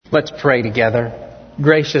Let's pray together.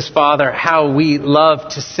 Gracious Father, how we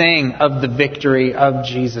love to sing of the victory of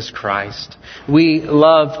Jesus Christ. We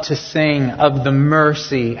love to sing of the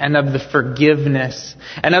mercy and of the forgiveness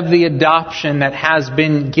and of the adoption that has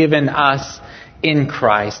been given us in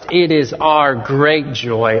Christ. It is our great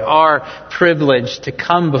joy, our privilege to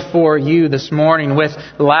come before you this morning with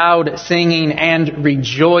loud singing and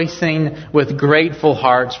rejoicing with grateful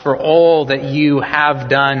hearts for all that you have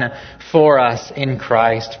done for us in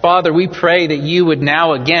Christ. Father, we pray that you would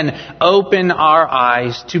now again open our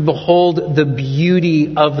eyes to behold the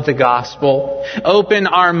beauty of the gospel. Open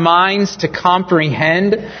our minds to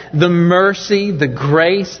comprehend the mercy, the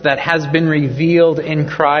grace that has been revealed in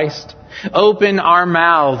Christ. Open our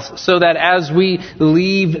mouths so that as we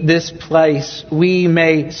leave this place, we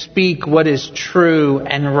may speak what is true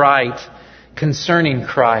and right concerning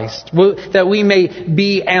Christ. That we may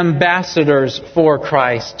be ambassadors for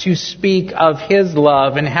Christ, to speak of His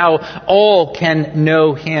love and how all can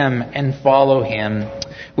know Him and follow Him.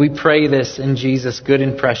 We pray this in Jesus' good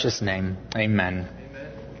and precious name. Amen.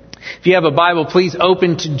 If you have a Bible, please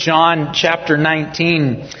open to John chapter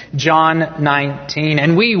 19. John 19.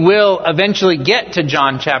 And we will eventually get to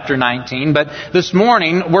John chapter 19, but this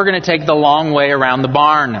morning we're going to take the long way around the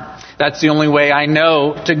barn. That's the only way I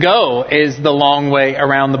know to go, is the long way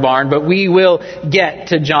around the barn. But we will get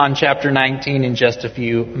to John chapter 19 in just a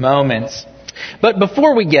few moments. But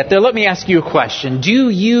before we get there, let me ask you a question. Do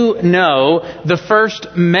you know the first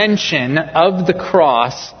mention of the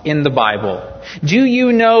cross in the Bible? Do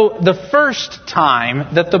you know the first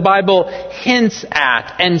time that the Bible hints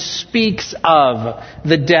at and speaks of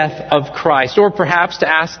the death of Christ? Or perhaps to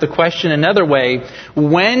ask the question another way,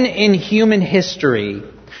 when in human history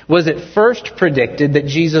was it first predicted that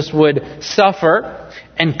Jesus would suffer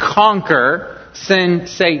and conquer sin,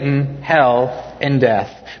 Satan, hell, and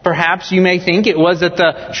death? Perhaps you may think it was at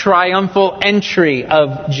the triumphal entry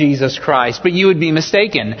of Jesus Christ, but you would be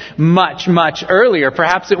mistaken. Much, much earlier.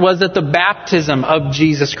 Perhaps it was at the baptism of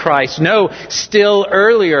Jesus Christ. No, still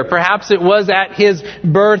earlier. Perhaps it was at His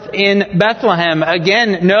birth in Bethlehem.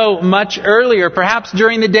 Again, no, much earlier. Perhaps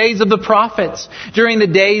during the days of the prophets, during the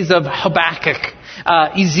days of Habakkuk,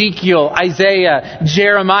 Ezekiel, Isaiah,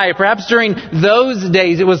 Jeremiah. Perhaps during those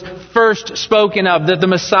days it was first spoken of that the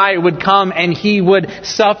Messiah would come and He would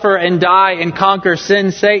suffer and die and conquer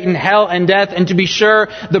sin, Satan, hell, and death. And to be sure,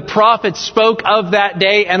 the prophets spoke of that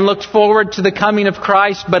day and looked forward to the coming of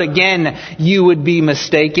Christ. But again, you would be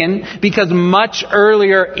mistaken, because much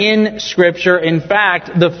earlier in Scripture, in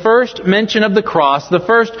fact, the first mention of the cross, the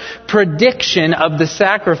first prediction of the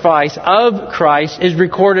sacrifice of Christ is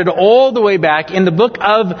recorded all the way back in the book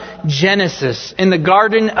of Genesis, in the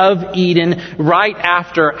Garden of Eden, right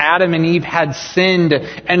after Adam and Eve had sinned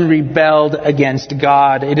and rebelled against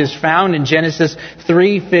God. It is found in Genesis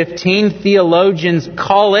 3:15. Theologians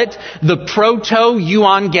call it the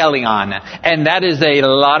proto-euangelion. And that is a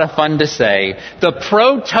lot of fun to say. The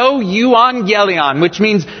proto-euangelion, which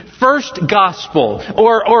means first gospel,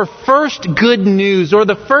 or first good news, or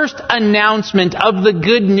the first announcement of the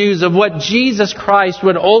good news of what Jesus Christ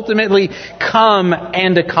would ultimately come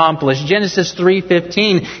and accomplish. Genesis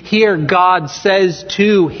 3:15, here God says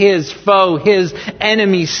to His foe, His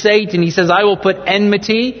enemy Satan, He says, I will put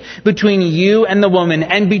enmity between you and the woman,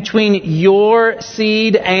 and between your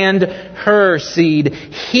seed and her seed.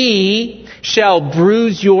 He shall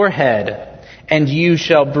bruise your head, and you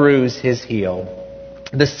shall bruise his heel.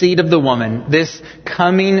 The seed of the woman, this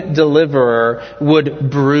coming deliverer,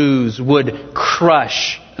 would bruise, would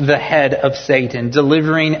crush the head of Satan,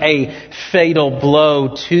 delivering a fatal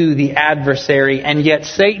blow to the adversary. And yet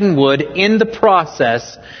Satan would, in the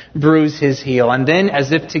process, bruise his heel. And then,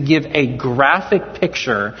 as if to give a graphic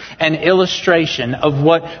picture, an illustration of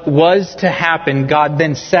what was to happen, God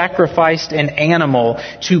then sacrificed an animal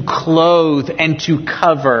to clothe and to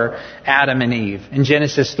cover Adam and Eve. In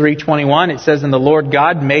Genesis 3:21, it says, And the Lord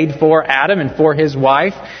God made for Adam and for his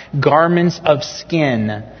wife garments of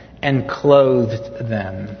skin and clothed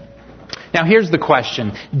them. Now here's the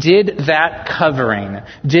question. Did that covering,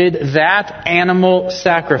 did that animal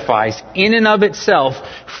sacrifice in and of itself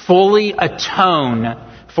fully atone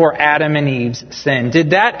for Adam and Eve's sin?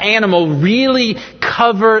 Did that animal really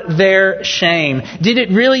cover their shame? Did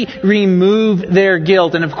it really remove their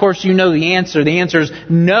guilt? And of course you know the answer. The answer is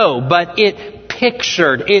no, but it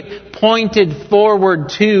pointed forward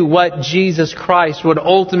to what Jesus Christ would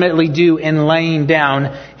ultimately do in laying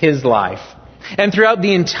down His life. And throughout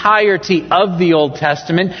the entirety of the Old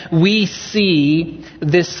Testament, we see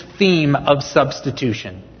this theme of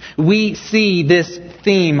substitution. we see this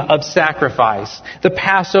theme of sacrifice. The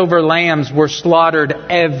Passover lambs were slaughtered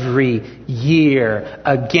every year,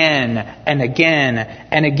 again and again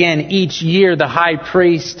and again. Each year the high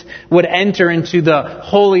priest would enter into the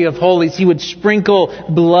Holy of Holies. He would sprinkle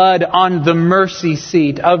blood on the mercy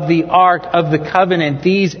seat of the Ark of the Covenant.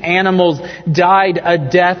 These animals died a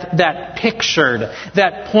death that pictured,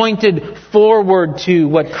 that pointed forward to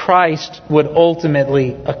what Christ would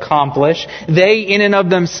ultimately accomplish. They in and of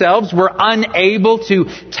themselves were unable to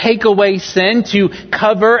take away sin, to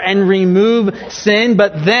cover and remove sin,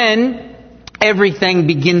 but then everything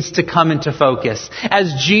begins to come into focus.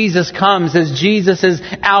 As Jesus comes, as Jesus is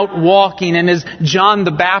out walking, and as John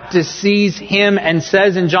the Baptist sees him and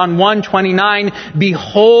says in John 1:29,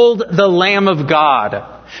 "Behold the Lamb of God,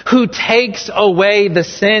 who takes away the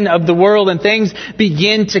sin of the world," and things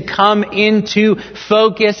begin to come into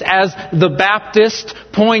focus as the Baptist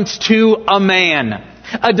points to a man.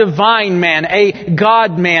 A divine man, a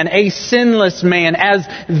God man, a sinless man, as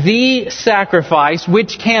the sacrifice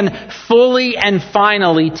which can fully and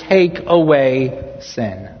finally take away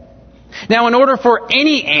sin. Now, in order for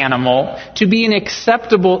any animal to be an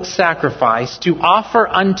acceptable sacrifice to offer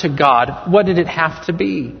unto God, what did it have to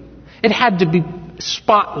be? It had to be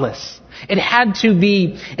spotless. It had to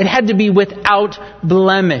be without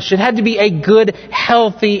blemish. It had to be a good,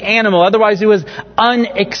 healthy animal. Otherwise, it was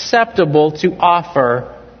unacceptable to offer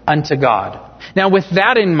unto God. Now, with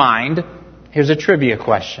that in mind, here's a trivia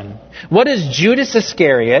question. What does Judas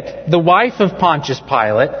Iscariot, the wife of Pontius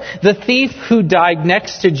Pilate, the thief who died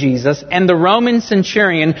next to Jesus, and the Roman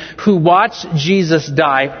centurion who watched Jesus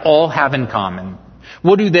die all have in common?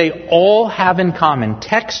 What do they all have in common?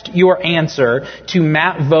 Text your answer to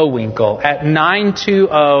Matt Vowinkle at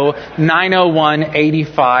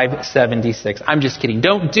 920-901-8576. I'm just kidding.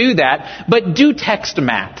 Don't do that, but do text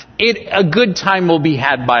Matt. A good time will be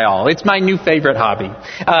had by all. It's my new favorite hobby,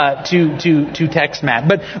 to text Matt.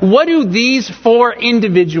 But what do these four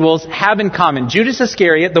individuals have in common? Judas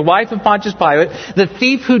Iscariot, the wife of Pontius Pilate, the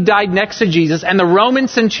thief who died next to Jesus, and the Roman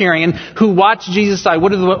centurion who watched Jesus die.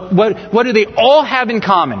 What do they all have in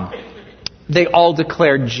common? They all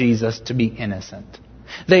declared Jesus to be innocent.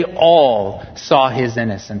 They all saw his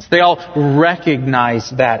innocence. They all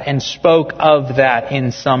recognized that and spoke of that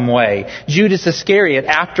in some way. Judas Iscariot,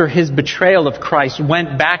 after his betrayal of Christ,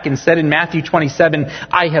 went back and said in Matthew 27,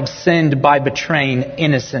 "I have sinned by betraying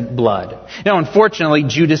innocent blood." Now, unfortunately,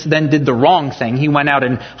 Judas then did the wrong thing. He went out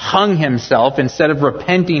and hung himself instead of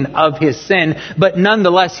repenting of his sin. But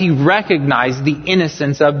nonetheless, he recognized the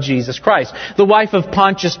innocence of Jesus Christ. The wife of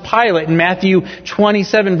Pontius Pilate, in Matthew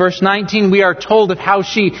 27, verse 19, we are told of how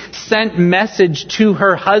she sent message to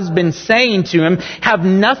her husband saying to him, "Have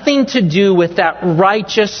nothing to do with that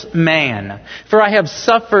righteous man, for I have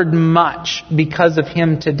suffered much because of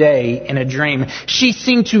him today in a dream." She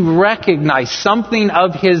seemed to recognize something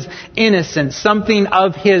of his innocence, something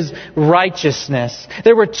of his righteousness.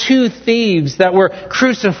 There were two thieves that were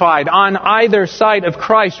crucified on either side of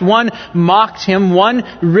Christ. One mocked him, one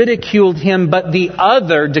ridiculed him, but the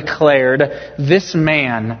other declared, "This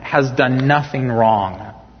man has done nothing wrong."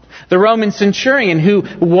 The Roman centurion who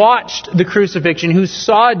watched the crucifixion, who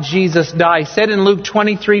saw Jesus die, said in Luke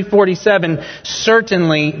 23:47,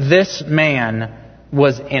 "Certainly this man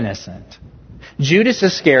was innocent." Judas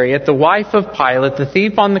Iscariot, the wife of Pilate, the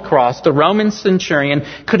thief on the cross, the Roman centurion,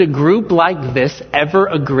 could a group like this ever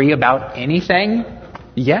agree about anything?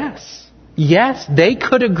 Yes. Yes, they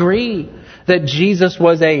could agree that Jesus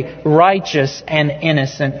was a righteous and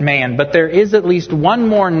innocent man. But there is at least one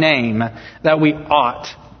more name that we ought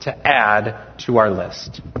to add to our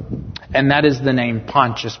list. And that is the name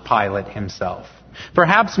Pontius Pilate himself.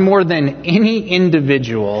 Perhaps more than any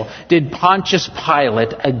individual did Pontius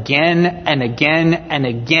Pilate again and again and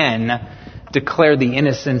again declare the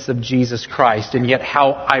innocence of Jesus Christ. And yet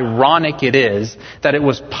how ironic it is that it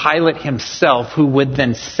was Pilate himself who would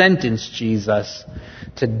then sentence Jesus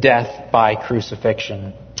to death by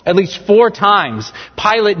crucifixion. At least 4 times,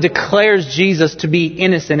 Pilate declares Jesus to be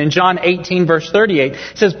innocent. In John 18, verse 38, it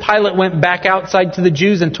says, Pilate went back outside to the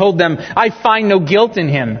Jews and told them, "I find no guilt in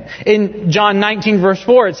him." In John 19, verse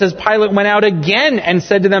 4, it says, Pilate went out again and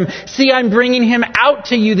said to them, "See, I'm bringing him out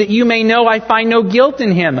to you that you may know I find no guilt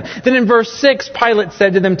in him." Then in verse 6, Pilate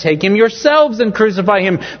said to them, "Take him yourselves and crucify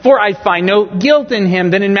him, for I find no guilt in him."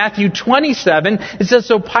 Then in Matthew 27, it says,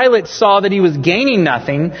 "So Pilate saw that he was gaining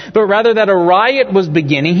nothing, but rather that a riot was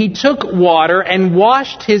beginning. evening, he took water and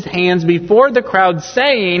washed his hands before the crowd,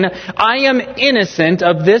 saying, I am innocent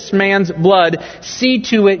of this man's blood. See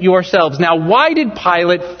to it yourselves. Now, why did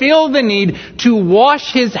Pilate feel the need to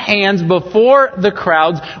wash his hands before the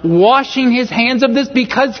crowds, washing his hands of this?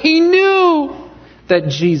 Because he knew that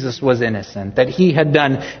Jesus was innocent, that he had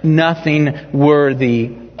done nothing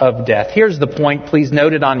worthy of death. Here's the point. Please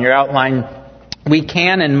note it on your outline. We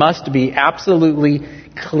can and must be absolutely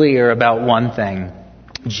clear about one thing.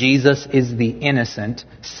 Jesus is the innocent,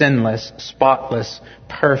 sinless, spotless,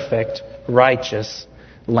 perfect, righteous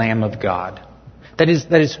Lamb of God. That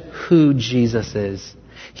is who Jesus is.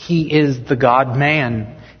 He is the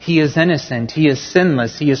God-man. He is innocent. He is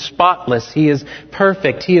sinless. He is spotless. He is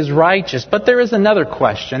perfect. He is righteous. But there is another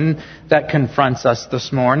question that confronts us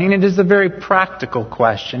this morning. It is a very practical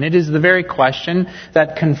question. It is the very question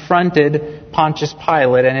that confronted Pontius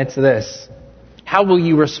Pilate, and it's this. How will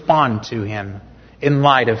you respond to him in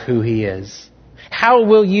light of who he is? How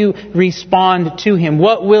will you respond to him?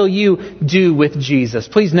 What will you do with Jesus?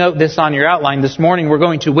 Please note this on your outline. This morning we're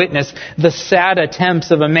going to witness the sad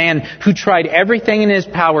attempts of a man who tried everything in his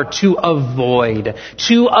power to avoid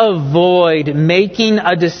making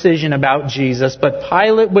a decision about Jesus. But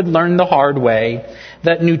Pilate would learn the hard way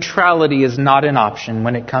that neutrality is not an option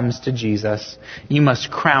when it comes to Jesus. You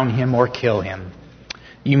must crown him or kill him.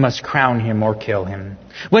 You must crown him or kill him.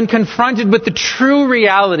 When confronted with the true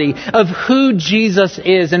reality of who Jesus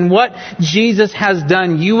is and what Jesus has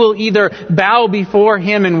done, you will either bow before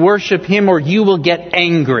him and worship him, or you will get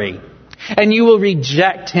angry. And you will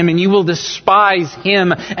reject him, and you will despise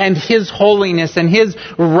him and his holiness and his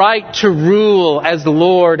right to rule as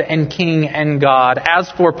Lord and King and God.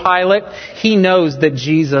 As for Pilate, he knows that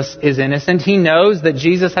Jesus is innocent. He knows that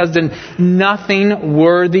Jesus has done nothing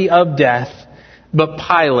worthy of death. But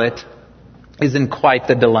Pilate is in quite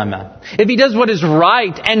the dilemma. If he does what is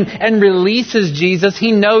right and releases Jesus,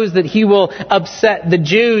 he knows that he will upset the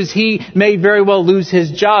Jews. He may very well lose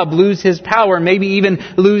his job, lose his power, maybe even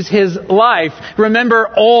lose his life. Remember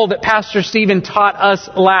all that Pastor Stephen taught us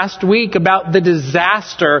last week about the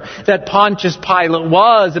disaster that Pontius Pilate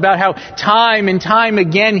was, about how time and time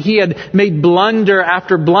again he had made blunder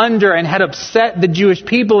after blunder and had upset the Jewish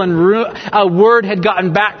people, and a word had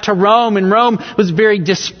gotten back to Rome, and Rome was very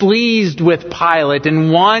displeased with Pilate,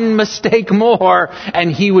 and one mistake more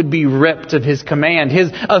and he would be ripped of his command.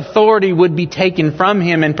 His authority would be taken from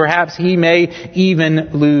him, and perhaps he may even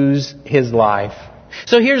lose his life.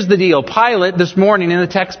 So here's the deal. Pilate, this morning in the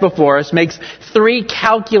text before us, makes 3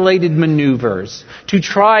 calculated maneuvers to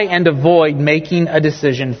try and avoid making a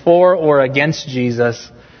decision for or against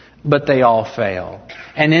Jesus, but they all fail.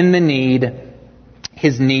 And in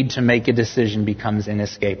his need to make a decision becomes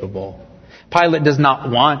inescapable. Pilate does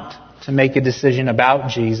not want to make a decision about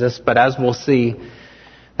Jesus, but as we'll see,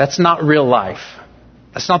 that's not real life.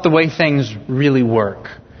 That's not the way things really work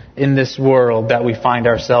in this world that we find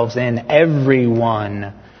ourselves in.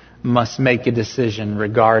 Everyone must make a decision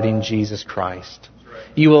regarding Jesus Christ.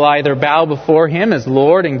 You will either bow before him as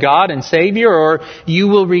Lord and God and Savior, or you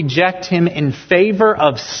will reject him in favor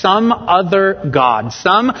of some other God,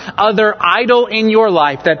 some other idol in your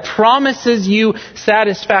life that promises you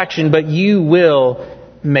satisfaction, but you will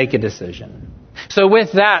make a decision. So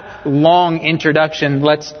with that long introduction,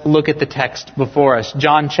 let's look at the text before us.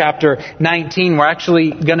 John chapter 19. We're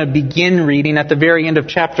actually going to begin reading at the very end of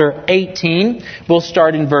chapter 18. We'll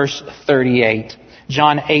start in verse 38.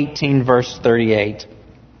 John 18, verse 38.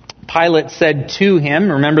 Pilate said to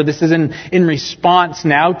him, remember this is in response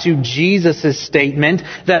now to Jesus' statement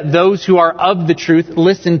that those who are of the truth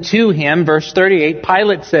listen to him. Verse 38,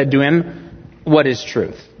 Pilate said to him, what is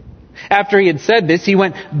truth? After he had said this, he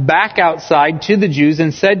went back outside to the Jews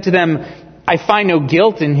and said to them, I find no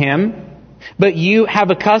guilt in him, but you have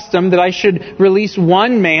a custom that I should release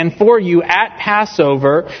one man for you at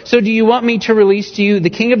Passover. So do you want me to release to you the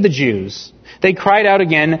King of the Jews? They cried out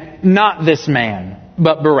again, not this man,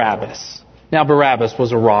 but Barabbas. Now Barabbas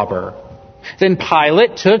was a robber. Then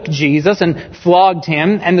Pilate took Jesus and flogged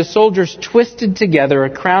him, and the soldiers twisted together a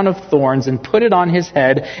crown of thorns and put it on his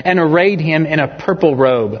head and arrayed him in a purple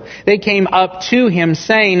robe. They came up to him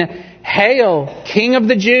saying, Hail, King of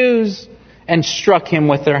the Jews, and struck him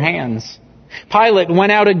with their hands. Pilate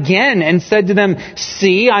went out again and said to them,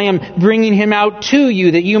 See, I am bringing him out to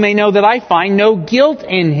you, that you may know that I find no guilt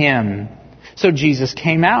in him. So Jesus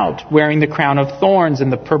came out, wearing the crown of thorns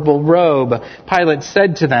and the purple robe. Pilate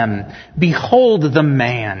said to them, Behold the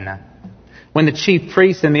man. When the chief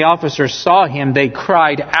priests and the officers saw him, they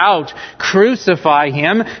cried out, Crucify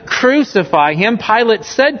him! Crucify him! Pilate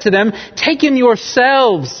said to them, Take him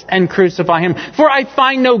yourselves and crucify him, for I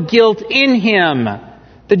find no guilt in him.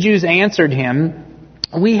 The Jews answered him,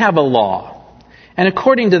 "We have a law, and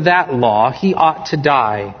according to that law he ought to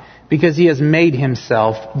die, because he has made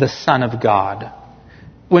himself the Son of God."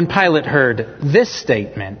 When Pilate heard this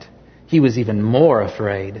statement, he was even more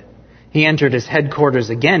afraid. He entered his headquarters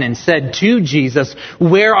again and said to Jesus,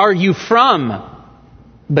 "Where are you from?"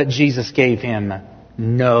 But Jesus gave him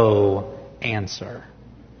no answer.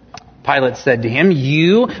 Pilate said to him,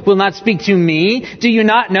 "You will not speak to me? Do you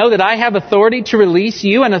not know that I have authority to release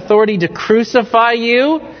you and authority to crucify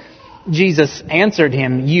you?" Jesus answered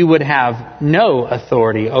him, "You would have no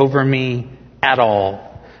authority over me at all,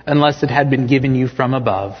 unless it had been given you from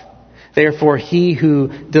above. Therefore, he who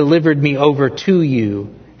delivered me over to you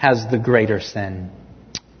has the greater sin."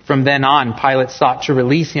 From then on, Pilate sought to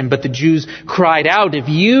release him, but the Jews cried out, "If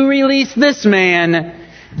you release this man,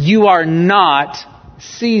 you are not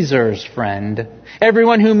Caesar's friend.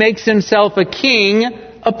 Everyone who makes himself a king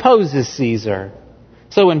opposes Caesar."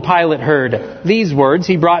 So when Pilate heard these words,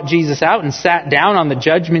 he brought Jesus out and sat down on the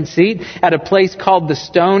judgment seat at a place called the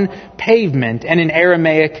Stone Pavement, and in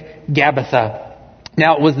Aramaic, Gabbatha.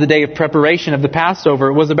 Now it was the day of preparation of the Passover.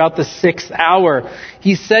 It was about the 6th hour.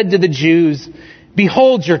 He said to the Jews,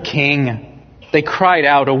 "Behold your king." They cried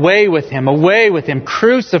out, away with him,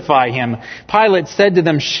 crucify him." Pilate said to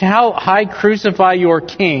them, "Shall I crucify your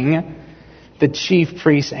king?" The chief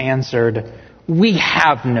priests answered, "We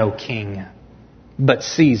have no king but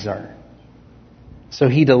Caesar." So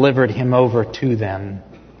he delivered him over to them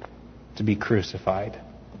to be crucified.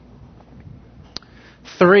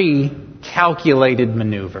 3 calculated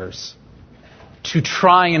maneuvers to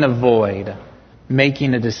try and avoid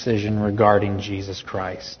making a decision regarding Jesus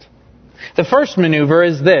Christ. The first maneuver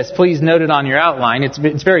is this. Please note it on your outline. It's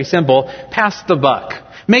very simple. Pass the buck.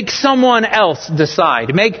 Make someone else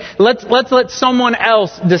decide. Let's let someone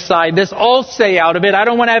else decide this. I'll stay out of it. I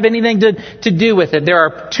don't want to have anything to do with it. There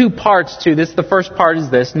are 2 parts to this. The first part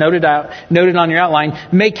is this. Noted on your outline.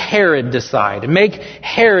 Make Herod decide. Make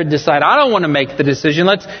Herod decide. I don't want to make the decision.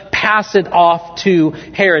 Let's pass it off to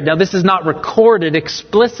Herod. Now, this is not recorded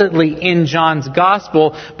explicitly in John's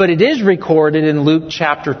Gospel, but it is recorded in Luke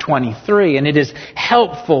chapter 23, and it is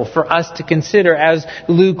helpful for us to consider as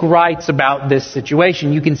Luke writes about this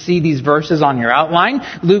situation. You can see these verses on your outline.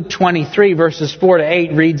 Luke 23, verses 4 to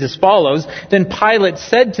 8 reads as follows. "Then Pilate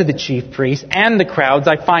said to the chief priests and the crowds,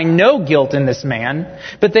 'I find no guilt in this man.'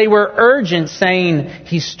 But they were urgent, saying,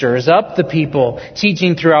 'He stirs up the people,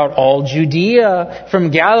 teaching throughout all Judea, from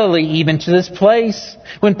Galilee even to this place.'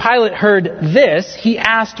 When Pilate heard this, he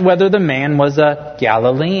asked whether the man was a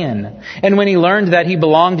Galilean. And when he learned that he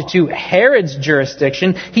belonged to Herod's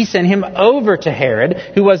jurisdiction, he sent him over to Herod,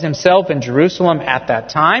 who was himself in Jerusalem at that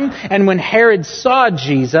time. And when Herod saw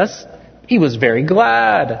Jesus, he was very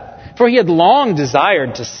glad, for he had long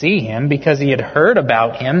desired to see him because he had heard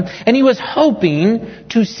about him, and he was hoping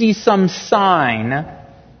to see some sign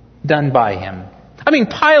done by him." I mean,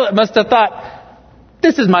 Pilate must have thought,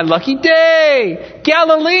 "This is my lucky day.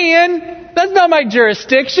 Galilean, that's not my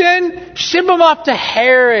jurisdiction. Ship him off to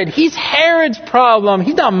Herod. He's Herod's problem.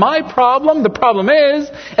 He's not my problem." The problem is,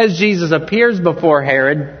 as Jesus appears before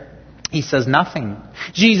Herod, he says nothing.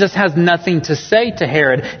 Jesus has nothing to say to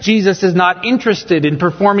Herod. Jesus is not interested in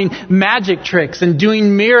performing magic tricks and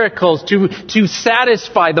doing miracles to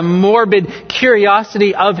satisfy the morbid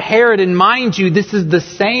curiosity of Herod. And mind you, this is the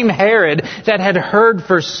same Herod that had heard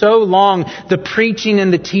for so long the preaching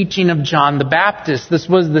and the teaching of John the Baptist. This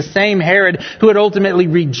was the same Herod who had ultimately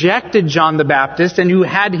rejected John the Baptist and who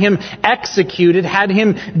had him executed, had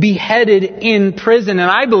him beheaded in prison. And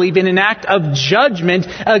I believe in an act of judgment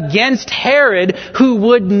against Herod, who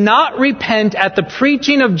would not repent at the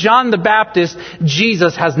preaching of John the Baptist,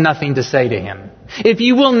 Jesus has nothing to say to him. If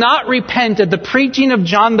you will not repent at the preaching of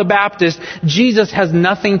John the Baptist, Jesus has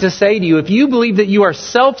nothing to say to you. If you believe that you are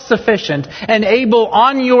self-sufficient and able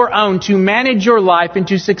on your own to manage your life and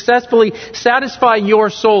to successfully satisfy your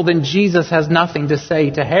soul, then Jesus has nothing to say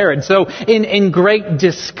to Herod. So in great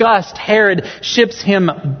disgust, Herod ships him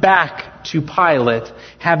back to Pilate,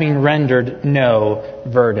 having rendered no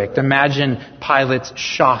verdict. Imagine Pilate's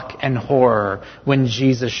shock and horror when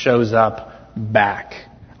Jesus shows up back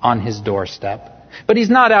on his doorstep. But he's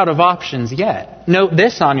not out of options yet. Note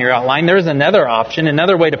this on your outline. There's another option,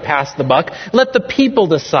 another way to pass the buck. Let the people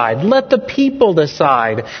decide. Let the people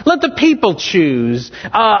decide. Let the people choose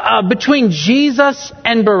between Jesus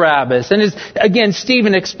and Barabbas. And as, again,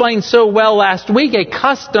 Stephen explained so well last week, a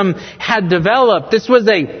custom had developed. This was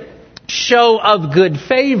a show of good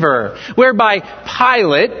favor, whereby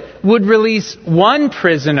Pilate would release one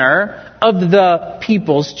prisoner of the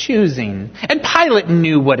people's choosing. And Pilate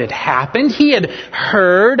knew what had happened. He had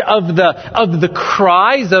heard of the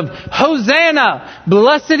cries of, "Hosanna!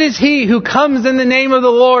 Blessed is he who comes in the name of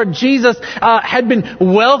the Lord." Jesus had been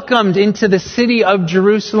welcomed into the city of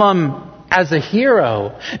Jerusalem as a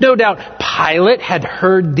hero. No doubt Pilate had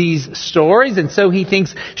heard these stories, and so he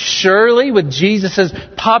thinks surely with Jesus'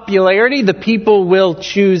 popularity the people will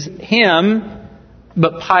choose him.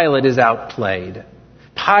 But Pilate is outplayed.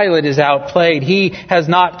 Pilate is outplayed. He has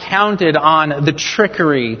not counted on the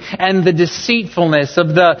trickery and the deceitfulness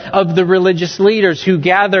of the religious leaders who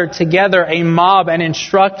gather together a mob and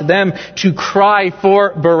instruct them to cry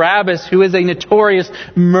for Barabbas, who is a notorious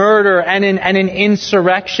murderer and an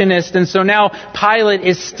insurrectionist. And so now Pilate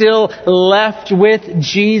is still left with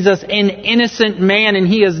Jesus, an innocent man, and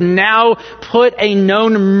he has now put a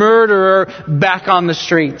known murderer back on the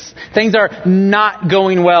streets. Things are not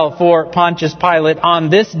going well for Pontius Pilate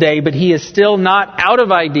on this day, but he is still not out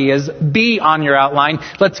of ideas. B on your outline.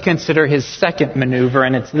 Let's consider his second maneuver,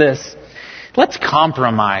 and it's this. Let's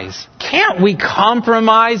compromise. Can't we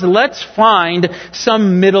compromise? Let's find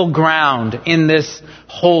some middle ground in this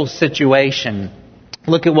whole situation.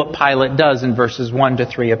 Look at what Pilate does in verses 1 to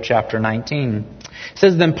 3 of chapter 19. It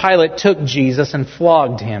says, "Then Pilate took Jesus and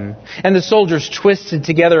flogged him. And the soldiers twisted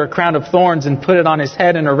together a crown of thorns and put it on his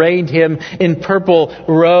head and arrayed him in purple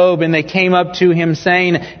robe. And they came up to him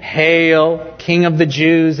saying, 'Hail, King of the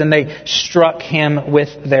Jews!' And they struck him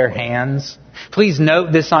with their hands." Please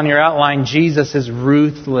note this on your outline. Jesus is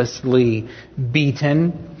ruthlessly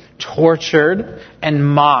beaten, tortured, and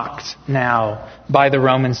mocked now by the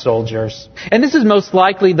Roman soldiers. And this is most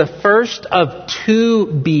likely the first of two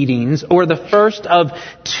beatings, or the first of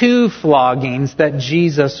two floggings that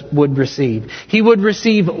Jesus would receive. He would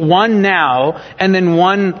receive one now, and then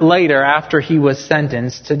one later after he was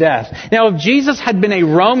sentenced to death. Now, if Jesus had been a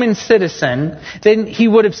Roman citizen, then he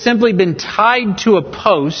would have simply been tied to a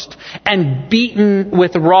post and beaten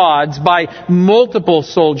with rods by multiple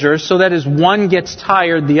soldiers, so that as one gets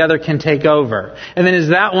tired, the other can take over. And then as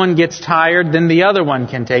that one gets tired, then the other one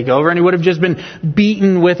can take over, and he would have just been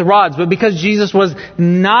beaten with rods. But because Jesus was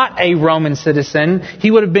not a Roman citizen, he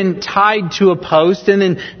would have been tied to a post and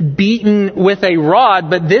then beaten with a rod,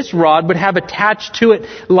 but this rod would have attached to it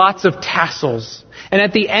lots of tassels. And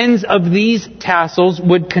at the ends of these tassels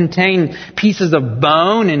would contain pieces of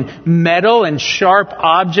bone and metal and sharp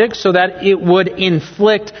objects, so that it would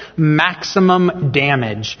inflict maximum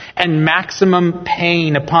damage and maximum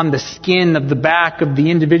pain upon the skin of the back of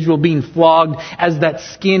the individual being flogged, as that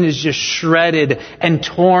skin is just shredded and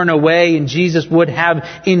torn away. And Jesus would have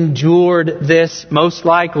endured this most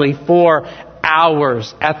likely for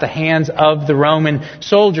hours at the hands of the Roman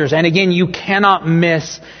soldiers. And again, you cannot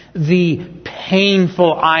miss the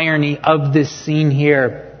painful irony of this scene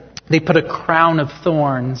here. They put a crown of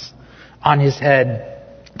thorns on his head.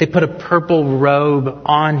 They put a purple robe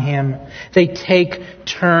on him. They take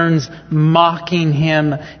turns mocking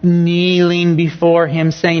him, kneeling before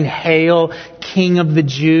him, saying, "Hail, King of the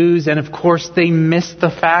Jews." And of course, they miss the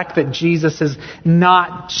fact that Jesus is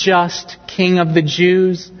not just King of the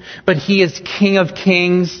Jews, but he is King of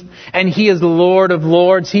Kings, and he is Lord of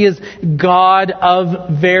Lords. He is God of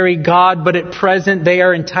very God, but at present they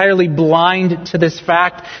are entirely blind to this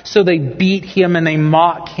fact, so they beat him and they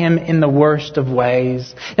mock him in the worst of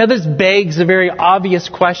ways. Now this begs a very obvious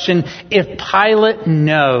question. If Pilate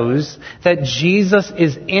knows that Jesus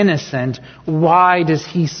is innocent, why does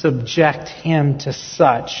he subject him to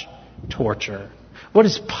such torture? What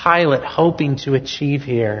is Pilate hoping to achieve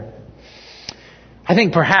here? I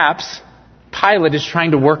think perhaps Pilate is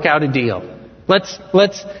trying to work out a deal.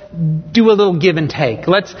 Let's do a little give and take.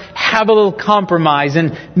 Let's have a little compromise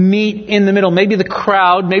and meet in the middle. Maybe the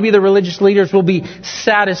crowd, maybe the religious leaders will be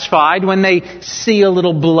satisfied when they see a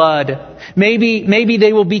little blood. Maybe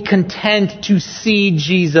they will be content to see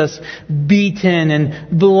Jesus beaten and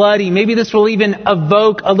bloody. Maybe this will even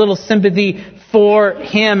evoke a little sympathy for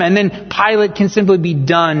him, and then Pilate can simply be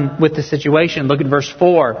done with the situation. Look at verse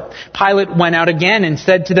 4. Pilate went out again and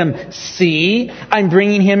said to them, "See, I'm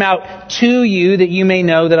bringing him out to you, that you may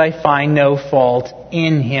know that I find no fault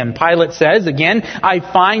in him." Pilate says again, "I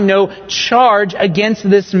find no charge against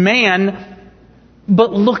this man,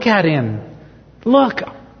 but look at him. Look,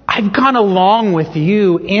 I've gone along with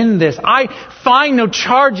you in this. I find no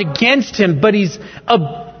charge against him, but he's a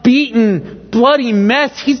beaten, bloody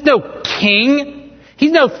mess. He's no king.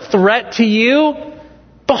 He's no threat to you.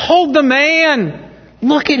 Behold the man.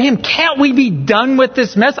 Look at him. Can't we be done with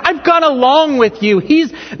this mess? I've gone along with you.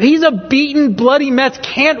 He's a beaten, bloody mess.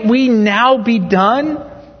 Can't we now be done?"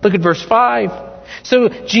 Look at verse 5. So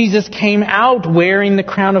Jesus came out wearing the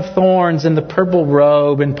crown of thorns and the purple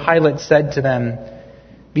robe, and Pilate said to them,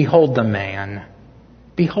 "Behold the man.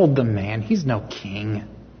 Behold the man. He's no king.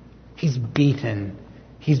 He's beaten.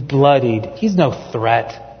 He's bloodied. He's no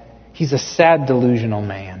threat. He's a sad, delusional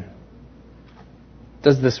man."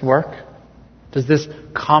 Does this work? Does this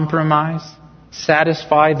compromise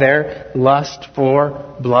satisfy their lust for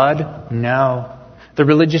blood? No. The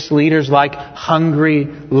religious leaders, like hungry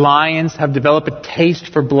lions, have developed a taste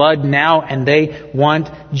for blood now, and they want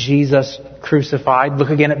Jesus crucified. Look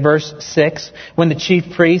again at verse 6. When the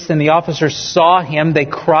chief priests and the officers saw him, they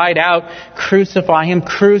cried out, "Crucify him,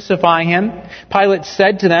 crucify him." Pilate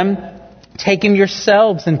said to them, "Take him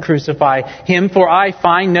yourselves and crucify him, for I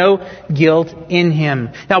find no guilt in him."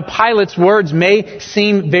 Now, Pilate's words may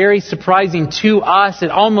seem very surprising to us. It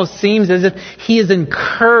almost seems as if he is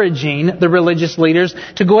encouraging the religious leaders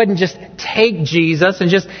to go ahead and just take Jesus and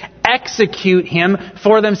just execute him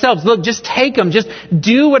for themselves. Look, just take him. Just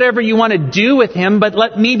do whatever you want to do with him, but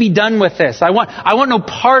let me be done with this. I want no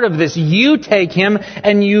part of this. You take him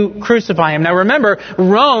and you crucify him. Now remember,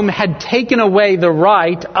 Rome had taken away the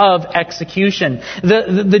right of execution.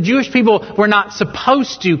 The Jewish people were not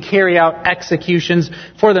supposed to carry out executions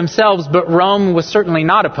for themselves, but Rome was certainly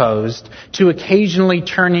not opposed to occasionally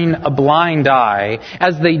turning a blind eye,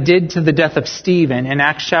 as they did to the death of Stephen in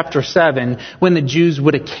Acts chapter 7, when the Jews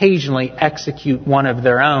would occasionally execute one of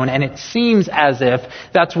their own. And it seems as if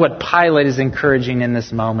that's what Pilate is encouraging in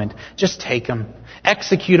this moment. Just take him.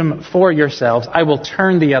 Execute him for yourselves. I will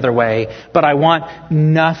turn the other way, but I want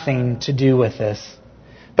nothing to do with this.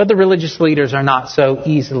 But the religious leaders are not so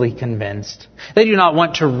easily convinced. They do not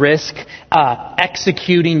want to risk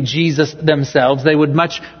executing Jesus themselves. They would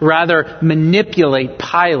much rather manipulate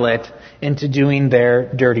Pilate into doing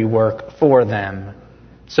their dirty work for them.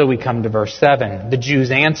 So we come to verse 7. The Jews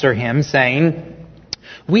answer him, saying,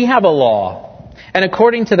 "We have a law, and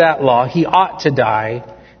according to that law he ought to die,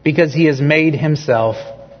 because he has made himself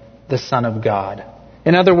the Son of God."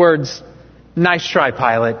 In other words, nice try,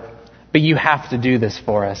 Pilate, but you have to do this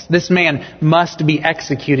for us. This man must be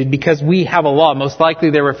executed because we have a law. Most likely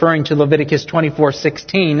they're referring to Leviticus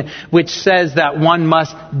 24:16, which says that one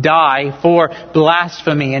must die for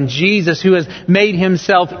blasphemy. And Jesus, who has made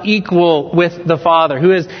himself equal with the Father, who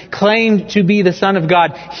has claimed to be the Son of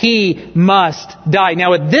God, he must die.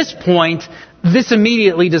 Now at this point, this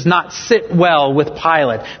immediately does not sit well with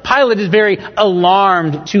Pilate. Pilate is very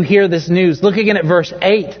alarmed to hear this news. Look again at verse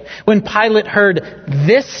 8. When Pilate heard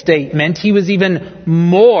this statement, he was even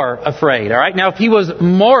more afraid. All right? Now, if he was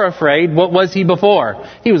more afraid, what was he before?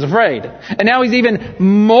 He was afraid. And now he's even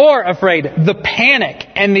more afraid. The panic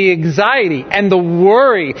and the anxiety and the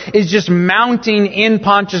worry is just mounting in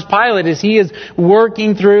Pontius Pilate as he is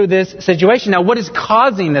working through this situation. Now, what is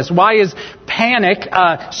causing this? Why is panic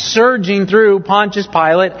surging through Pontius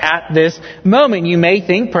Pilate at this moment? You may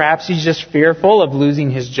think perhaps he's just fearful of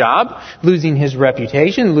losing his job, losing his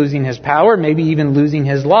reputation, losing his power, maybe even losing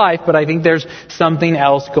his life. But I think there's something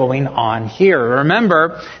else going on here.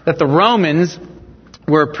 Remember that the Romans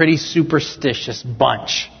were a pretty superstitious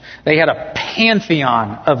bunch. They had a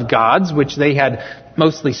pantheon of gods, which they had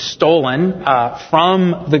mostly stolen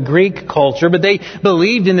from the Greek culture, but they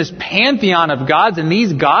believed in this pantheon of gods, and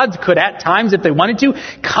these gods could at times, if they wanted to,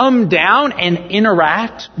 come down and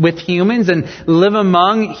interact with humans and live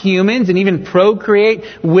among humans and even procreate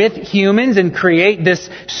with humans and create this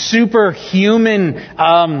superhuman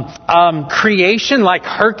creation like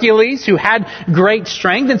Hercules, who had great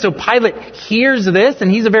strength. And so Pilate hears this, and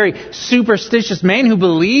he's a very superstitious man who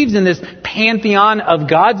believes in this pantheon of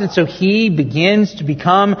gods, and so he begins to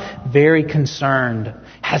become very concerned.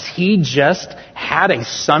 Has he just had a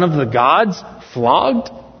son of the gods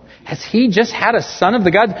flogged? Has he just had a son of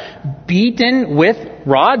the gods beaten with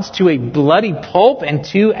rods to a bloody pulp and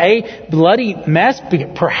to a bloody mess?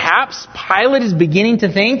 Perhaps Pilate is beginning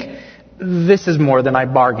to think, this is more than I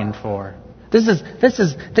bargained for. This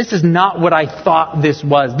is not what I thought this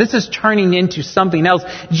was. This is turning into something else.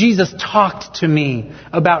 Jesus talked to me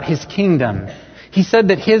about his kingdom. He said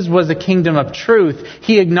that his was a kingdom of truth.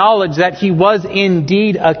 He acknowledged that he was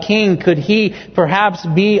indeed a king. Could he perhaps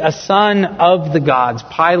be a son of the gods?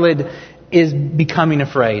 Pilate is becoming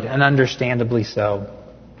afraid, and understandably so.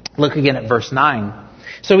 Look again at verse 9.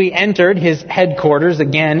 So he entered his headquarters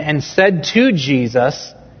again and said to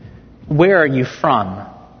Jesus, "Where are you from?"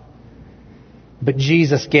 But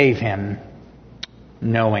Jesus gave him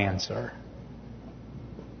no answer.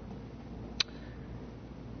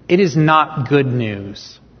 It is not good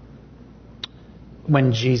news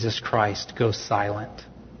when Jesus Christ goes silent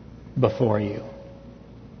before you.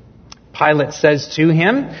 Pilate says to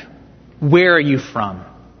him, Where are you from?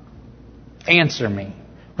 Answer me.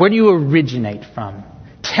 Where do you originate from?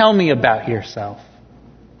 Tell me about yourself.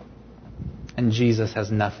 And Jesus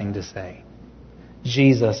has nothing to say.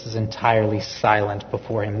 Jesus is entirely silent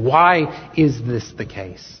before him. Why is this the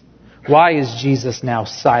case? Why is Jesus now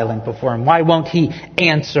silent before him? Why won't he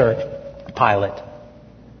answer Pilate?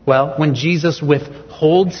 Well, when Jesus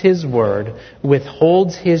withholds his word,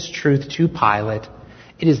 withholds his truth to Pilate,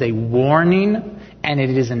 it is a warning and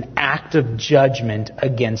it is an act of judgment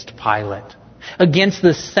against Pilate. Against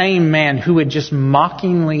the same man who had just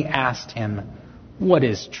mockingly asked him, "What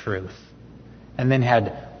is truth?" And then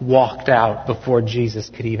had walked out before Jesus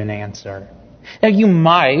could even answer. Now you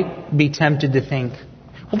might be tempted to think,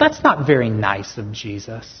 well, that's not very nice of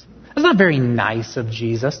Jesus. It's not very nice of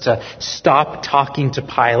Jesus to stop talking to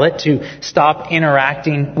Pilate, to stop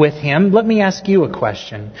interacting with him. Let me ask you a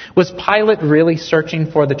question. Was Pilate really searching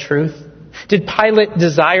for the truth? Did Pilate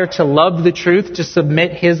desire to love the truth, to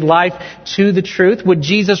submit his life to the truth? Would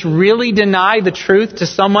Jesus really deny the truth to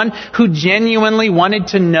someone who genuinely wanted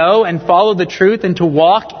to know and follow the truth and to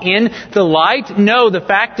walk in the light? No, the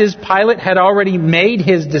fact is Pilate had already made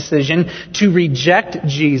his decision to reject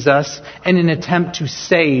Jesus in an attempt to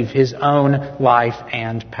save his own life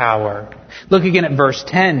and power. Look again at verse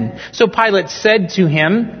 10. So Pilate said to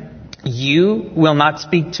him, "You will not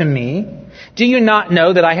speak to me? Do you not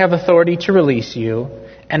know that I have authority to release you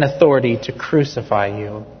and authority to crucify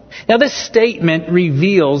you?" Now this statement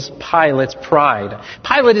reveals Pilate's pride.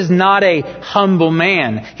 Pilate is not a humble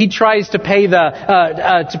man. He tries to play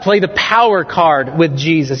the power card with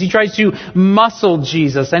Jesus. He tries to muscle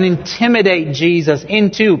Jesus and intimidate Jesus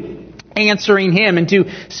into answering him and to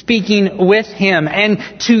speaking with him. And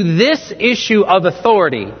to this issue of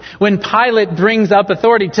authority, when Pilate brings up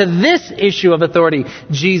authority, to this issue of authority,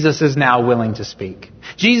 Jesus is now willing to speak.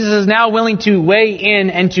 Jesus is now willing to weigh in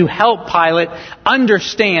and to help Pilate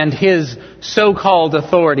understand his so-called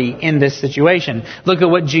authority in this situation. Look at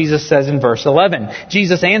what Jesus says in verse 11.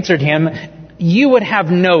 Jesus answered him, "You would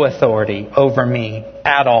have no authority over me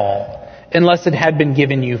at all, unless it had been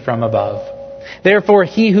given you from above. Therefore,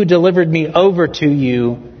 he who delivered me over to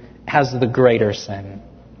you has the greater sin."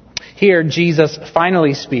 Here, Jesus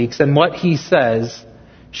finally speaks, and what he says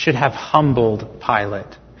should have humbled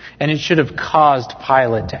Pilate. And it should have caused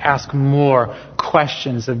Pilate to ask more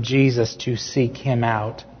questions of Jesus to seek him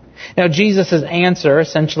out. Now, Jesus' answer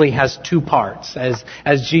essentially has two parts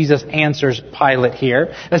as Jesus answers Pilate here.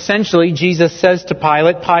 Essentially, Jesus says to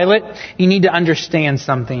Pilate, "Pilate, you need to understand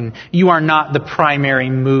something. You are not the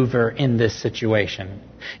primary mover in this situation.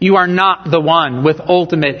 You are not the one with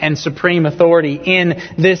ultimate and supreme authority in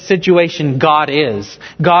this situation. God is.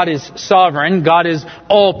 God is sovereign. God is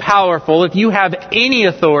all-powerful. If you have any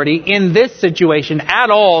authority in this situation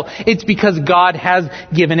at all, it's because God has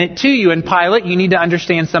given it to you. And Pilate, you need to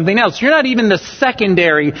understand something else. You're not even the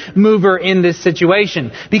secondary mover in this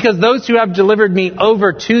situation. Because those who have delivered me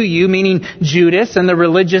over to you, meaning Judas and the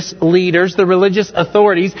religious leaders, the religious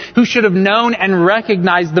authorities who should have known and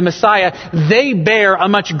recognized the Messiah, they bear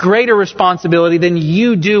a much greater responsibility than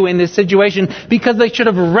you do in this situation, because they should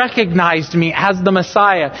have recognized me as the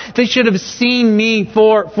Messiah. They should have seen me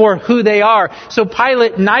for who they are. So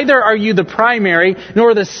Pilate, neither are you the primary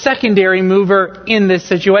nor the secondary mover in this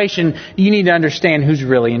situation. You need to understand who's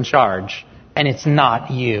really in charge. And it's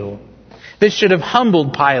not you. This should have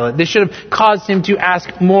humbled Pilate. This should have caused him to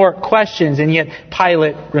ask more questions, and yet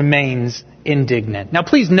Pilate remains indignant. Now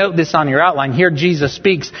please note this on your outline. Here Jesus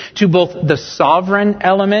speaks to both the sovereign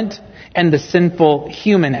element and the sinful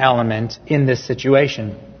human element in this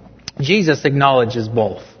situation. Jesus acknowledges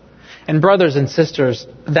both. And brothers and sisters,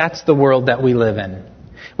 that's the world that we live in.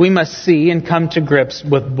 We must see and come to grips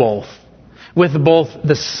with both. With both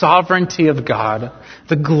the sovereignty of God,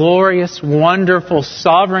 the glorious, wonderful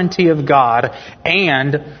sovereignty of God,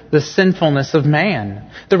 and the sinfulness of man,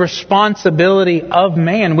 the responsibility of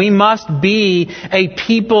man. We must be a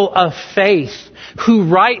people of faith who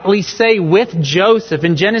rightly say with Joseph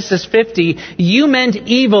in Genesis 50, "You meant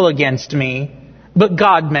evil against me, but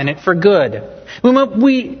God meant it for good."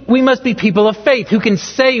 We must be people of faith who can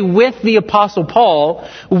say with the Apostle Paul,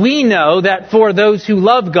 "We know that for those who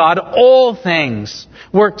love God, all things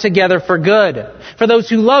work together for good." For those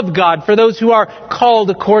who love God, for those who are called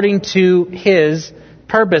according to His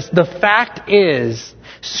purpose. The fact is,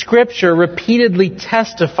 Scripture repeatedly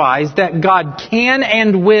testifies that God can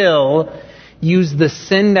and will use the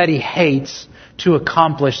sin that He hates to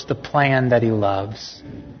accomplish the plan that He loves.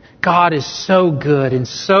 God is so good and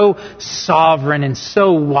so sovereign and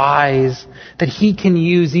so wise that He can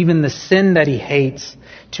use even the sin that He hates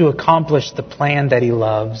to accomplish the plan that He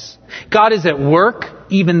loves. God is at work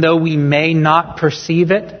even though we may not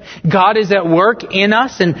perceive it. God is at work in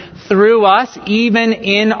us and through us even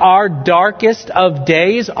in our darkest of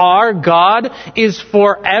days. Our God is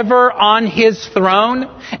forever on His throne.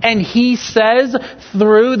 And He says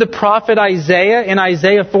through the prophet Isaiah in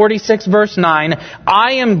Isaiah 46 verse 9,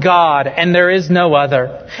 I am God and there is no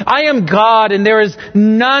other. I am God and there is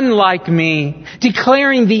none like me,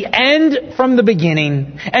 declaring the end from the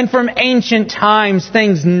beginning and from ancient times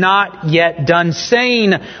things not yet done, saying,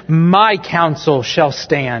 my counsel shall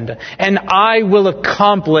stand and I will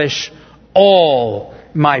accomplish all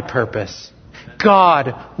my purpose.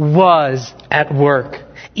 God was at work,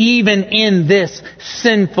 even in this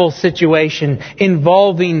sinful situation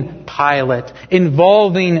involving Pilate,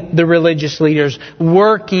 involving the religious leaders,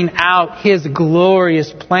 working out His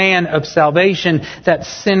glorious plan of salvation that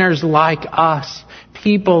sinners like us,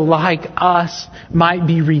 people like us, might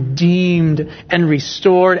be redeemed and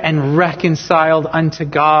restored and reconciled unto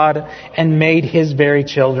God and made His very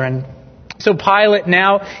children. So Pilate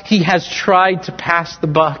now, he has tried to pass the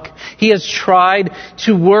buck. He has tried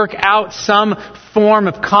to work out some form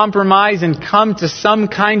of compromise and come to some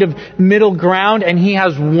kind of middle ground, and he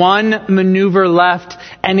has one maneuver left,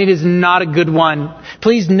 and it is not a good one.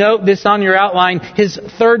 Please note this on your outline. His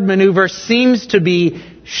third maneuver seems to be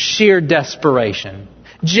sheer desperation.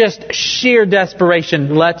 Just sheer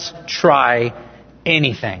desperation. Let's try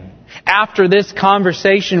anything. After this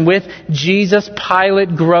conversation with Jesus,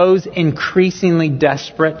 Pilate grows increasingly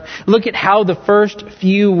desperate. Look at how the first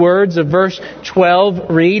few words of verse 12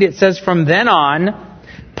 read. It says, from then on,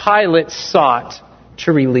 Pilate sought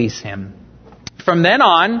to release him. From then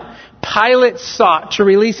on, Pilate sought to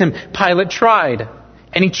release him. Pilate tried,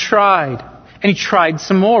 and he tried. And he tried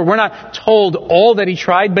some more. We're not told all that he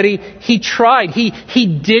tried, but he tried. He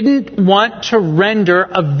didn't want to render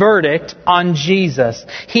a verdict on Jesus.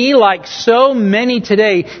 He, like so many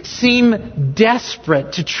today, seem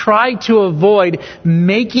desperate to try to avoid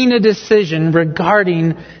making a decision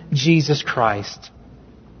regarding Jesus Christ.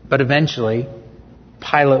 But eventually,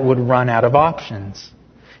 Pilate would run out of options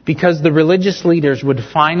because the religious leaders would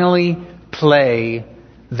finally play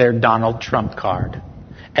their Donald Trump card.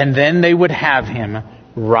 And then they would have him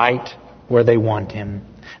right where they want him.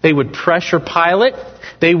 They would pressure Pilate.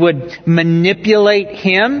 They would manipulate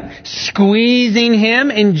him, squeezing him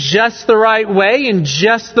in just the right way, in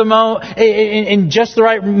just the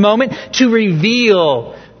right moment to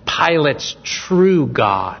reveal Pilate's true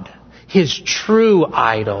God, his true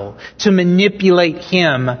idol, to manipulate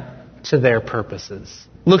him to their purposes.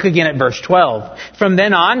 Look again at verse 12. From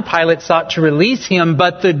then on, Pilate sought to release him,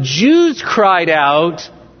 but the Jews cried out,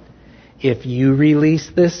 if you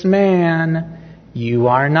release this man, you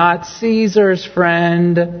are not Caesar's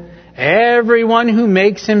friend. Everyone who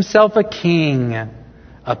makes himself a king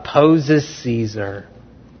opposes Caesar.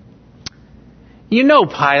 You know,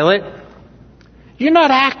 Pilate, you're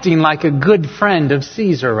not acting like a good friend of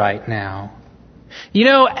Caesar right now. You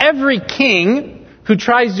know, every king who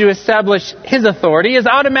tries to establish his authority is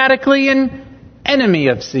automatically an enemy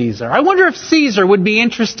of Caesar. I wonder if Caesar would be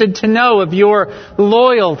interested to know of your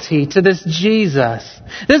loyalty to this Jesus.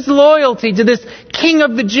 This loyalty to this King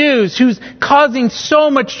of the Jews who's causing so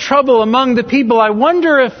much trouble among the people. I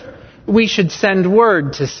wonder if we should send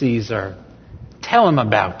word to Caesar. Tell him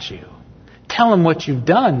about you. Tell him what you've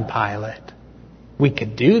done, Pilate. We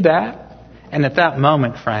could do that. And at that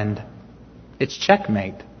moment, friend, it's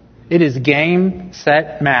checkmate. It is game,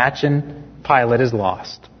 set, match, and Pilate is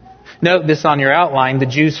lost. Note this on your outline. The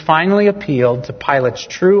Jews finally appealed to Pilate's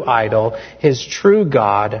true idol, his true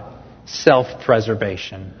God,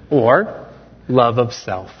 self-preservation, or love of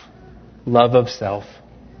self. Love of self.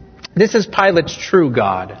 This is Pilate's true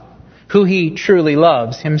God, who he truly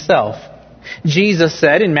loves himself. Jesus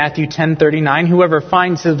said in Matthew 10:39, whoever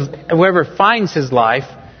finds his life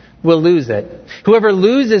will lose it. Whoever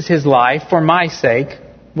loses his life for my sake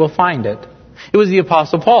will find it. It was the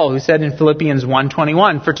Apostle Paul who said in Philippians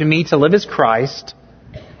 1:21, for to me to live is Christ,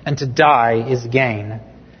 and to die is gain.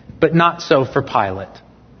 But not so for Pilate.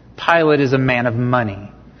 Pilate is a man of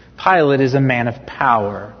money. Pilate is a man of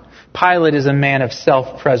power. Pilate is a man of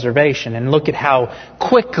self-preservation. And look at how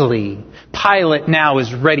quickly Pilate now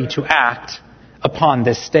is ready to act upon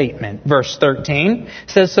this statement. Verse 13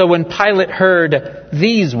 says, so when Pilate heard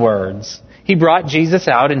these words, he brought Jesus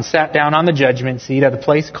out and sat down on the judgment seat at a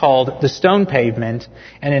place called the Stone Pavement,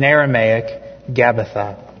 and in Aramaic,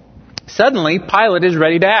 Gabbatha. Suddenly, Pilate is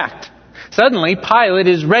ready to act. Suddenly, Pilate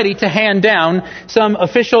is ready to hand down some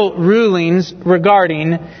official rulings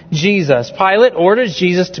regarding Jesus. Pilate orders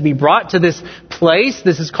Jesus to be brought to this place.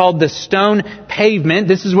 This is called the stone pavement.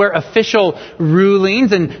 This is where official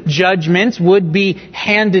rulings and judgments would be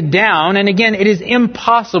handed down. And again, it is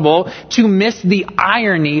impossible to miss the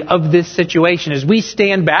irony of this situation. As we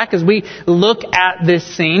stand back, as we look at this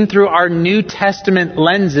scene through our New Testament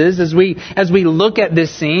lenses, as we look at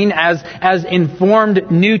this scene as informed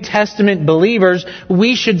New Testament believers,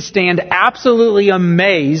 we should stand absolutely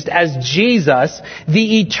amazed as Jesus,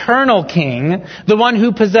 the eternal King, the one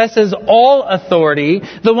who possesses all authority,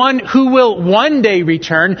 the one who will one day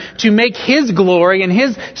return to make His glory and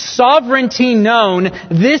His sovereignty known,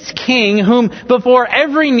 this King whom before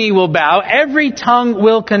every knee will bow, every tongue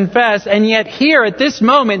will confess, and yet here at this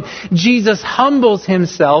moment, Jesus humbles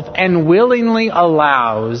Himself and willingly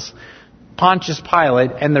allows Pontius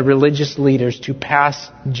Pilate and the religious leaders to pass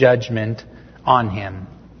judgment on Him.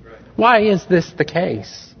 Why is this the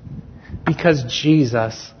case? Because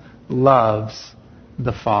Jesus loves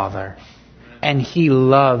the Father. And He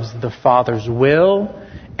loves the Father's will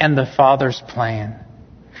and the Father's plan.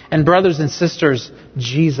 And brothers and sisters,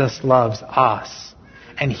 Jesus loves us.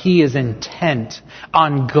 And He is intent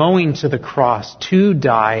on going to the cross to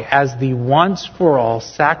die as the once-for-all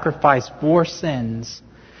sacrifice for sins,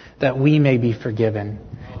 that we may be forgiven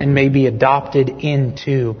and may be adopted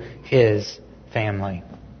into His family.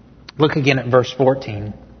 Look again at verse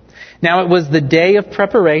 14. Now it was the day of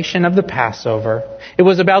preparation of the Passover. It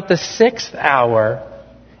was about the 6th hour,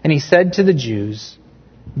 and He said to the Jews,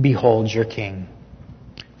 "Behold your King."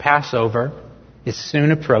 Passover is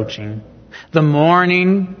soon approaching. The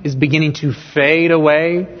morning is beginning to fade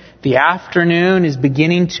away. The afternoon is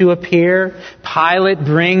beginning to appear. Pilate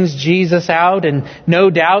brings Jesus out and no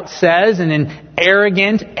doubt says in an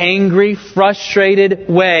arrogant, angry, frustrated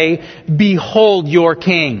way, "Behold your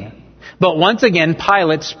King." But once again,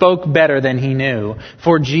 Pilate spoke better than he knew,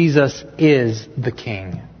 for Jesus is the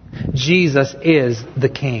King. Jesus is the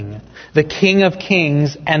King of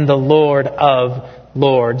kings and the Lord of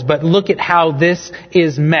lords. But look at how this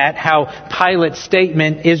is met, how Pilate's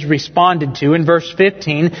statement is responded to. In verse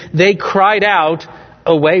 15, they cried out,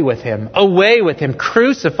 away with him,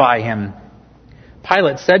 crucify Him."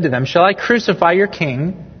 Pilate said to them, "Shall I crucify your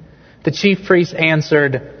king?" The chief priests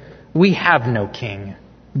answered, "We have no king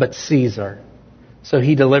but Caesar." So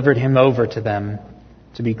he delivered Him over to them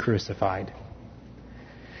to be crucified.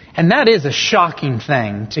 And that is a shocking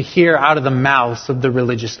thing to hear out of the mouths of the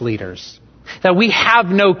religious leaders. That we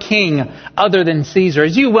have no king other than Caesar.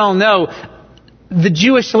 As you well know, the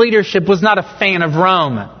Jewish leadership was not a fan of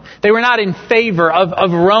Rome. They were not in favor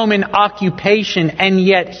of Roman occupation, and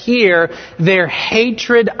yet here their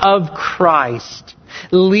hatred of Christ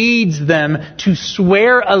leads them to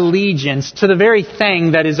swear allegiance to the very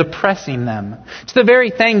thing that is oppressing them, to the very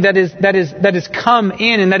thing that is come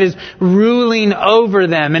in and that is ruling over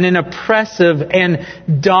them in an oppressive and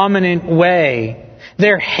dominant way.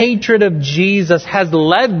 Their hatred of Jesus has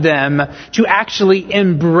led them to actually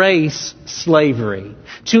embrace slavery,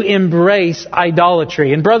 to embrace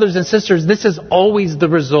idolatry. And brothers and sisters, this is always the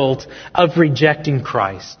result of rejecting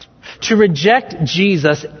Christ. To reject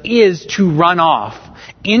Jesus is to run off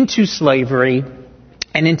into slavery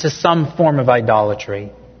and into some form of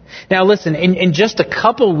idolatry. Now listen, in just a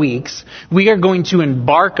couple weeks, we are going to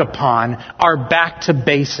embark upon our Back to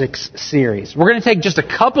Basics series. We're going to take just a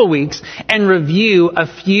couple weeks and review a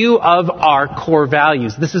few of our core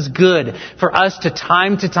values. This is good for us to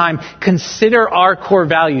time consider our core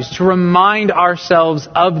values, to remind ourselves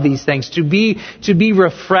of these things, to be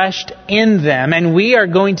refreshed in them. And we are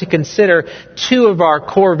going to consider two of our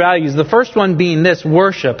core values. The first one being this: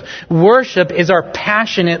 worship. Worship is our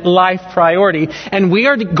passionate life priority, and we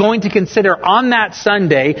are going to consider on that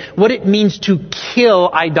Sunday what it means to kill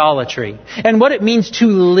idolatry and what it means to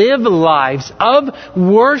live lives of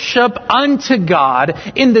worship unto God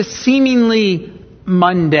in the seemingly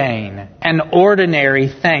mundane and ordinary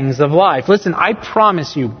things of life. Listen, I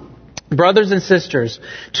promise you, brothers and sisters,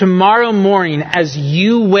 tomorrow morning as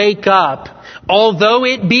you wake up, although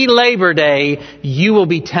it be Labor Day, you will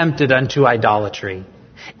be tempted unto idolatry.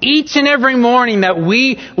 Each and every morning that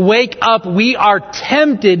we wake up, we are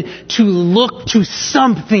tempted to look to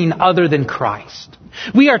something other than Christ.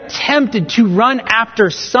 We are tempted to run after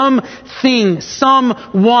something,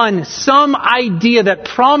 someone, some idea that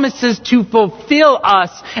promises to fulfill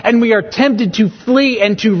us, and we are tempted to flee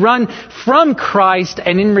and to run from Christ,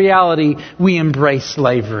 and in reality, we embrace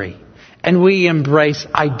slavery, and we embrace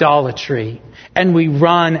idolatry, and we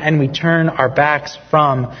run and we turn our backs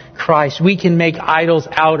from Christ. We can make idols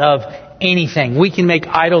out of anything. We can make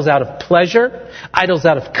idols out of pleasure, idols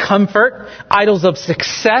out of comfort, idols of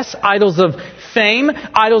success, idols of fame,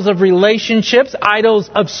 idols of relationships, idols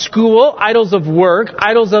of school, idols of work,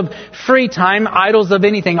 idols of free time, idols of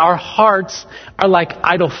anything. Our hearts are like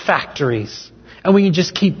idol factories. And we can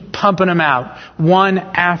just keep pumping them out, one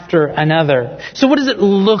after another. So what does it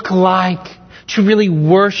look like to really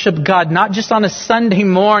worship God? Not just on a Sunday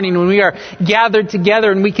morning when we are gathered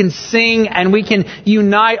together and we can sing and we can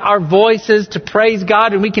unite our voices to praise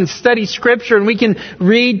God and we can study Scripture and we can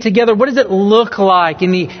read together. What does it look like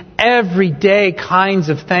in the everyday kinds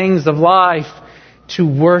of things of life to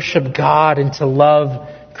worship God and to love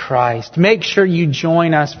Christ? Make sure you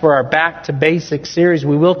join us for our Back to Basics series.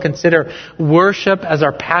 We will consider worship as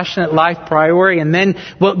our passionate life priority, and then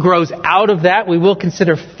what grows out of that, we will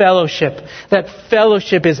consider fellowship. That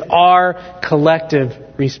fellowship is our collective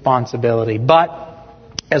responsibility. But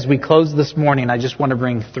as we close this morning, I just want to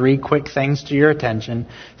bring 3 quick things to your attention.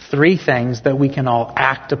 3 things that we can all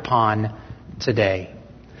act upon today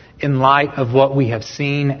in light of what we have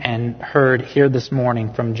seen and heard here this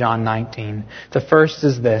morning from John 19. The first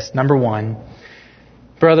is this. Number 1,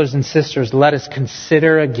 brothers and sisters, let us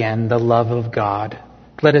consider again the love of God.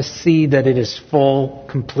 Let us see that it is full,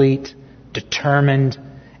 complete, determined,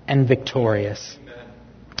 and victorious.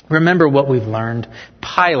 Remember what we've learned.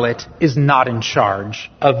 Pilate is not in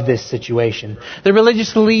charge of this situation. The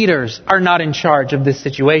religious leaders are not in charge of this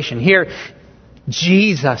situation. Here,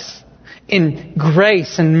 Jesus, in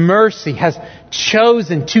grace and mercy, has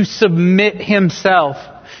chosen to submit Himself,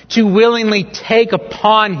 to willingly take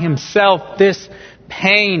upon Himself this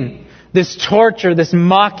pain, this torture, this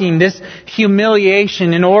mocking, this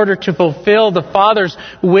humiliation in order to fulfill the Father's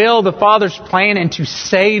will, the Father's plan, and to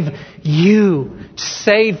save you, to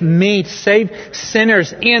save me, to save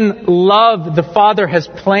sinners. In love, the Father has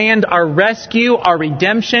planned our rescue, our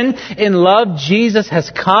redemption. In love, Jesus has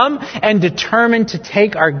come and determined to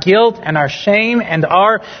take our guilt and our shame and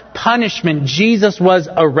our punishment. Jesus was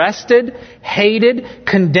arrested, hated,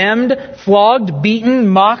 condemned, flogged, beaten,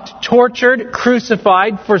 mocked, tortured,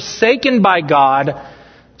 crucified, forsaken by God,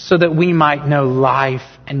 so that we might know life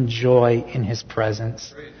and joy in His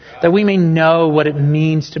presence. That we may know what it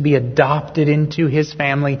means to be adopted into His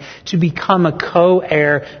family, to become a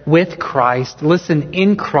co-heir with Christ. Listen,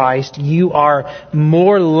 in Christ, you are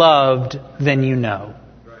more loved than you know.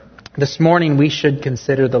 This morning, we should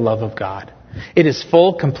consider the love of God. It is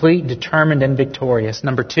full, complete, determined, and victorious.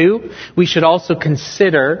 Number 2, we should also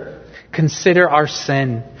consider our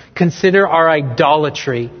sin. Consider our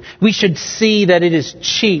idolatry. We should see that it is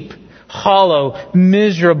cheap, hollow,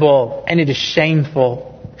 miserable, and it is shameful.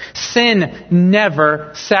 Sin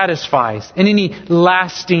never satisfies in any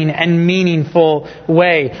lasting and meaningful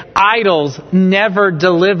way. Idols never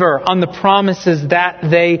deliver on the promises that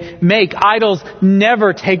they make. Idols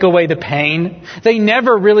never take away the pain. They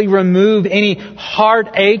never really remove any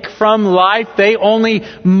heartache from life. They only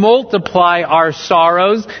multiply our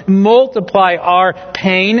sorrows, multiply our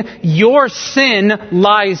pain. Your sin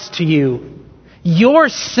lies to you. Your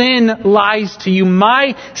sin lies to you.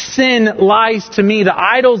 My sin lies to me. The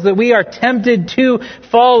idols that we are tempted to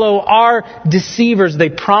follow are deceivers. They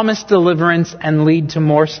promise deliverance and lead to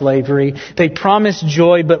more slavery. They promise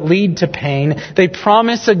joy but lead to pain. They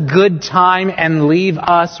promise a good time and leave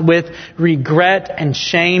us with regret and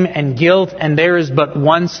shame and guilt. And there is but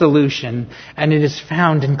one solution, and it is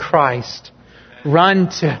found in Christ. Run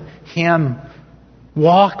to Him.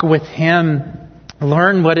 Walk with Him.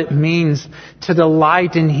 Learn what it means to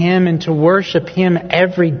delight in Him and to worship Him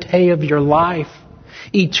every day of your life.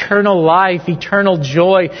 Eternal life, eternal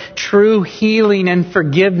joy, true healing and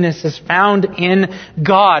forgiveness is found in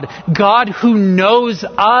God. God who knows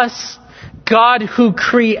us, God who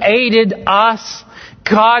created us,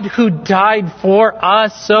 God who died for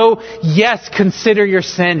us. So yes, consider your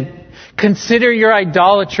sin. Consider your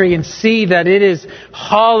idolatry and see that it is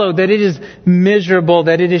hollow, that it is miserable,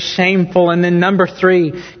 that it is shameful. And then number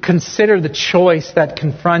 3, consider the choice that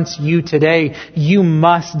confronts you today. You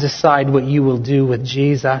must decide what you will do with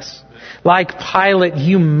Jesus. Like Pilate,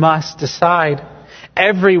 you must decide.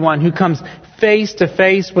 Everyone who comes face to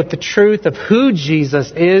face with the truth of who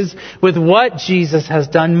Jesus is, with what Jesus has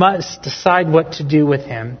done, must decide what to do with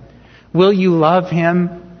Him. Will you love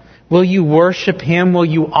Him? Will you worship Him? Will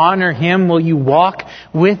you honor Him? Will you walk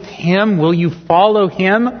with Him? Will you follow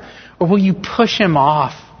Him? Or will you push Him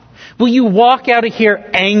off? Will you walk out of here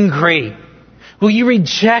angry? Will you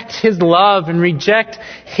reject His love and reject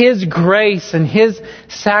His grace and His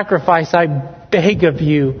sacrifice? I beg of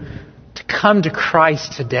you to come to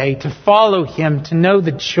Christ today, to follow Him, to know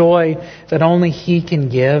the joy that only He can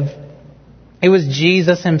give. It was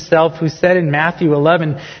Jesus himself who said in Matthew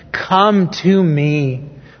 11, "Come to me,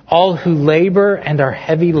 all who labor and are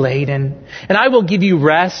heavy laden, and I will give you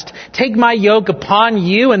rest. Take my yoke upon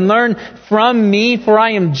you and learn from me, for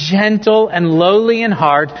I am gentle and lowly in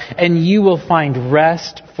heart, and you will find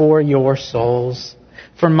rest for your souls.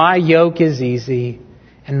 For my yoke is easy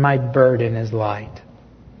and my burden is light."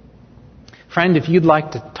 Friend, if you'd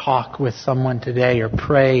like to talk with someone today or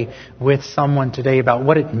pray with someone today about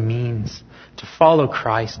what it means to follow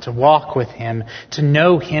Christ, to walk with Him, to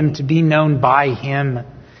know Him, to be known by Him,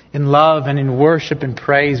 in love and in worship and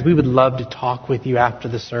praise, we would love to talk with you after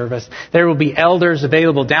the service. There will be elders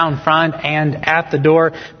available down front and at the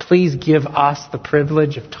door. Please give us the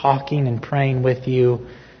privilege of talking and praying with you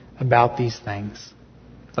about these things.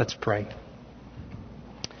 Let's pray.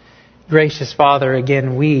 Gracious Father,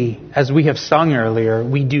 again, as we have sung earlier,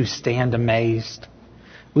 we do stand amazed.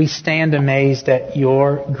 We stand amazed at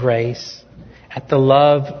your grace, at the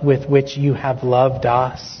love with which you have loved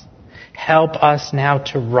us. Help us now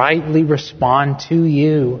to rightly respond to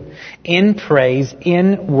you in praise,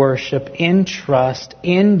 in worship, in trust,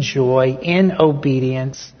 in joy, in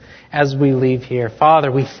obedience as we leave here.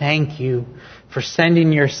 Father, we thank you for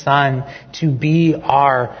sending your Son to be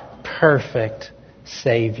our perfect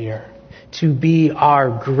Savior, to be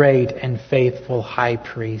our great and faithful high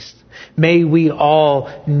priest. May we all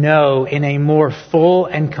know in a more full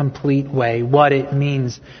and complete way what it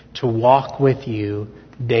means to walk with you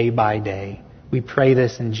day by day. We pray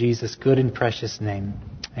this in Jesus' good and precious name.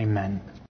 Amen.